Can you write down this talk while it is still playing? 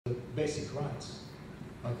basic rights,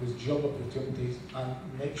 like with job opportunities, and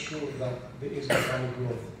make sure that there is economic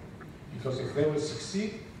growth. Because if they will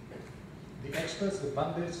succeed, the experts, the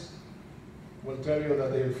pundits, will tell you that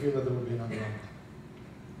they will feel that there will be an underground.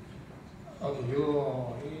 Okay, you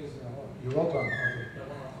wrote one. Okay. Yeah,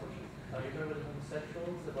 one last question. You talked about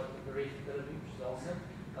homosexuals, about the rape therapy, which is awesome.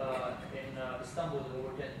 In Istanbul, there were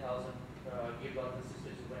over 10,000 gay brothers and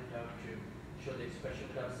sisters who went out to show the expression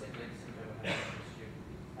without siblings and never had access to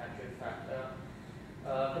accurate fact.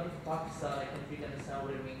 Coming from Pakistan, I completely understand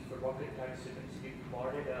what it means for rocket attacks to continue to be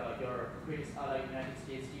bombarded. Your greatest ally, United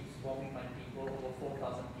States, keeps bombing my people. Over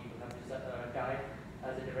 4,000 people have died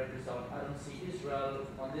as a direct result. I don't see Israel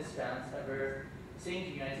on this stance ever saying to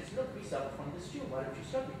the United States, look, we suffer from this too. Why don't you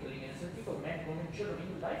stop killing innocent people, men, women, children,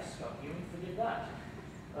 even livestock? You even forget that.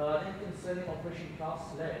 Then concerning Operation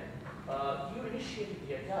Cast Lead, you initiated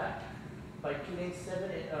the attack by killing 7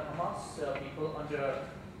 Hamas people under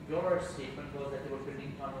your statement was that they were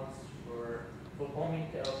building tunnels for bombing.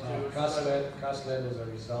 Cast Lead was a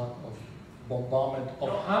result of bombardment of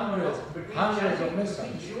hundreds of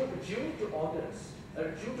missiles. June to August,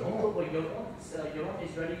 June to October, your own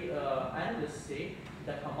Israeli analysts say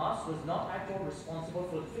that Hamas was not at all responsible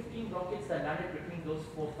for the 15 rockets that landed between those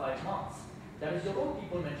 4 or 5 months. That is your own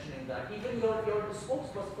people mentioning that. Even your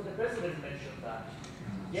spokesperson for the president mentioned that.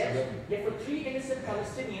 Yet for 3 innocent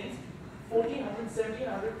Palestinians,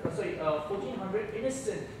 1,400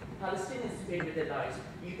 innocent Palestinians paid with their lives.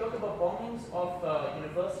 You talk about bombings of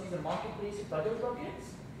universities and marketplaces by those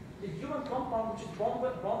rockets. The human compound, which is bombed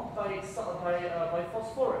by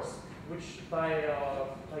phosphorus, which by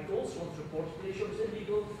Goldstone's report, they showed was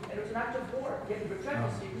illegal and it was an act of war. You have to retract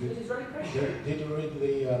the statement with Israeli pressure. Did you read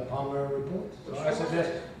the Palmer report? So I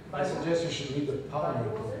suggest you should read the Palmer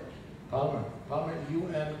report. Palmer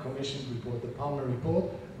UN Commission's report, the Palmer report.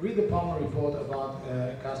 Read the Palmer report about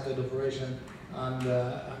Cast Lead operation and.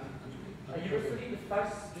 Are you referring the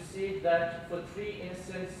facts to say that for 3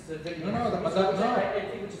 innocent civilians? No, I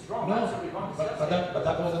think which is wrong. No, absolutely wrong. but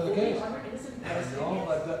that wasn't the case. 1,400 innocent Palestinians. No,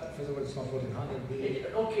 but first of all, it's not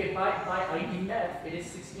 1,400. Okay, by IDF, it is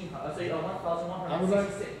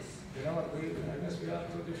 1,166. You know what? I guess we have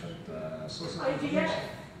 2 different sources of IDF. information.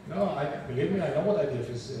 No, believe me, I know what IDF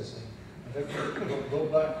is saying. In fact,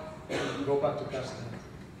 go back to Cast Lead.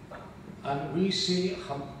 And we see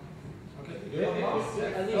let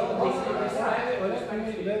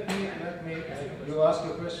me. You ask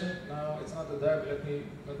your question. Now it's not a dive. Let me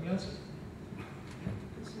answer.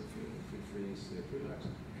 Feel free, sit, relax.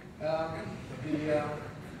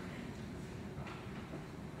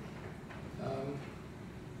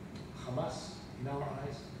 Hamas, in our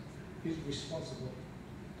eyes, is responsible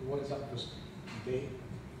to what is happening.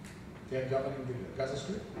 They are governing the Gaza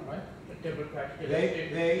Strip, right?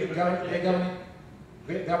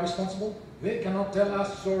 They are responsible. They cannot tell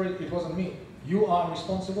us, sorry, it wasn't me. You are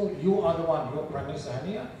responsible. You are the one. You're Prime Minister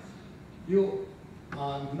Hania. You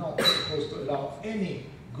are not supposed to allow any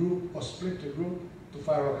group or splinter group to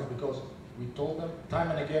fire rockets because we told them time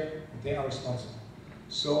and again they are responsible.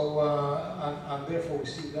 So, and therefore we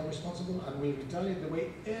see them responsible and we retaliate the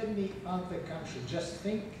way any other country. Just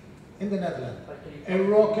think in the Netherlands. A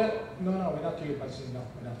rocket, no, we're not killing Palestinians, no,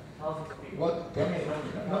 we're not. What? Tell me.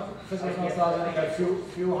 No, first of all, a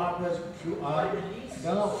few hundreds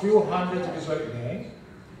of Israeli gangs.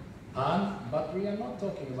 But we are not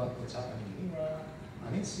talking about what's happening in Iraq,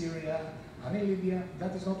 and in Syria, and in Libya.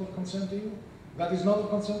 That is not of concern to you? That is not of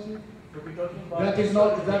concern to you? We're talking about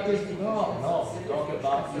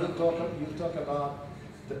You talk about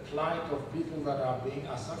the plight of people that are being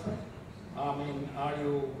suffering. I mean, are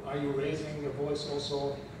you raising your voice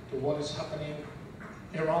also to what is happening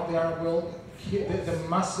around the Arab world? The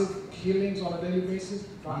massive killings on a daily basis?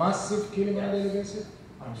 Massive killing on a daily basis?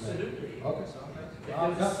 Absolutely. Okay,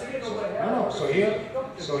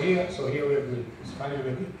 so here we agree. Finally we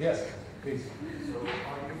agree. Yes, please. So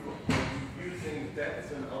are you using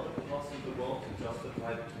deaths in other parts of the world to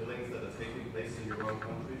justify the killings that are taking place in your own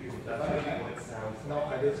country? Because that's really what it sounds like. No, I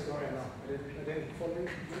didn't follow you.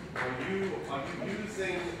 Are you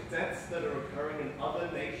using deaths that are occurring in other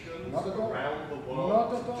nations around the world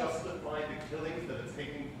to justify the killings that are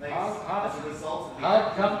taking place as a result of the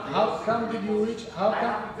How come did you reach? I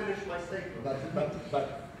haven't finished my statement. But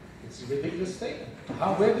it's a ridiculous statement.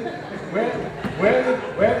 Where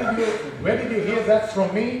did you hear that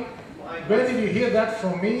from me? Where did you hear that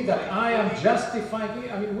from me that I am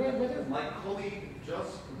justifying? I mean, where? My colleague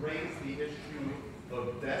just raised the issue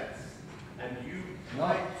of deaths, and you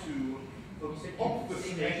tried to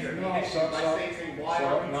obfuscate the issue by stating why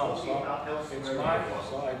are we talking about elsewhere in the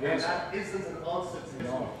world. And that isn't an answer to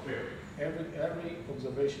this query. every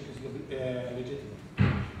observation is legitimate.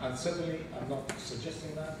 And certainly, I'm not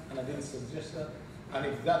suggesting that, and I didn't suggest that. And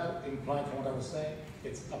if that implied from what I was saying,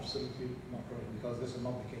 it's absolutely not correct, because this is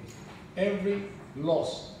not the case. Every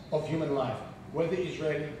loss of human life, whether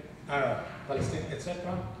Israeli, Arab, Palestinian,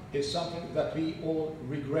 etc., is something that we all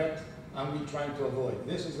regret and we're trying to avoid.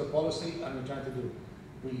 This is the policy, and we're trying to do.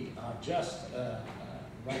 We are just,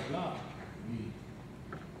 right now,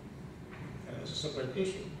 it's a separate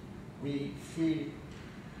issue. We feel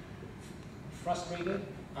frustrated,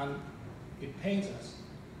 and it pains us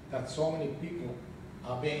that so many people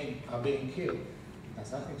are being killed. It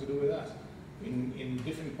has nothing to do with us. In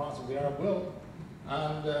different parts of the Arab world,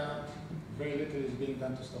 and very little is being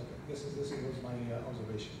done to stop it. This was my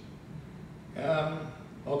observation.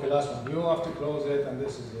 Okay, last one. You have to close it, and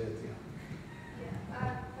this is it. Yeah,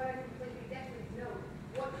 but I completely definitely know.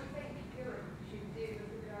 What do you think Europe should do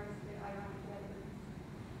with regards to the Iran development?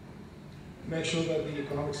 Make sure that the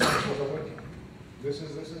economic sanctions are working. I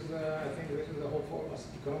think this is the hope for us.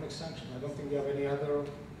 Economic sanctions. I don't think we have any other.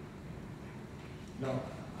 No.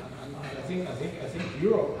 I think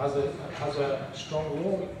Europe has a strong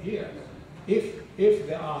role here. If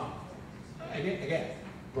there are, again,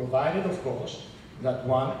 provided of course that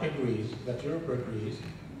one agrees, that Europe agrees,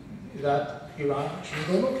 that Iran should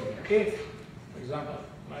go nuclear. If, for example,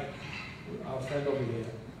 like our friend over here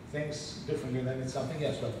thinks differently, then it's something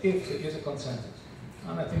else. But if there is a consensus,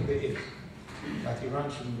 and I think there is, that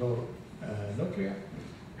Iran shouldn't go nuclear,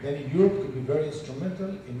 then Europe could be very instrumental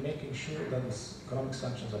in making sure that the economic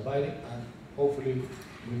sanctions are binding, and hopefully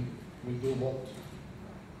we'll do what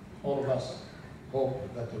all of us hope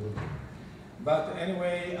that they will do. But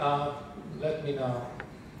anyway, let me now,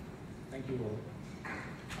 thank you all.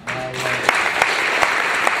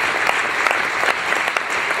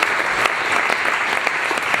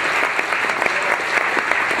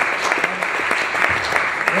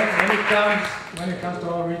 When it comes to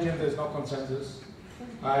our region, there's no consensus.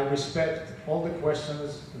 I respect all the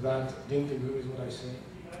questions that didn't agree with what I say.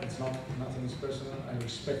 It's nothing is personal. I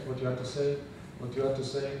respect what you have to say.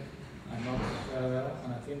 I'm not,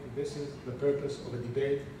 and I think this is the purpose of a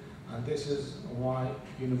debate, and this is why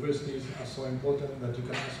universities are so important, that you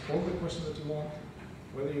can ask all the questions that you want.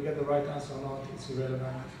 Whether you get the right answer or not, it's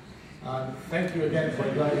irrelevant. And thank you again for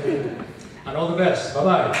inviting me, and all the best.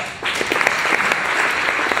 Bye-bye.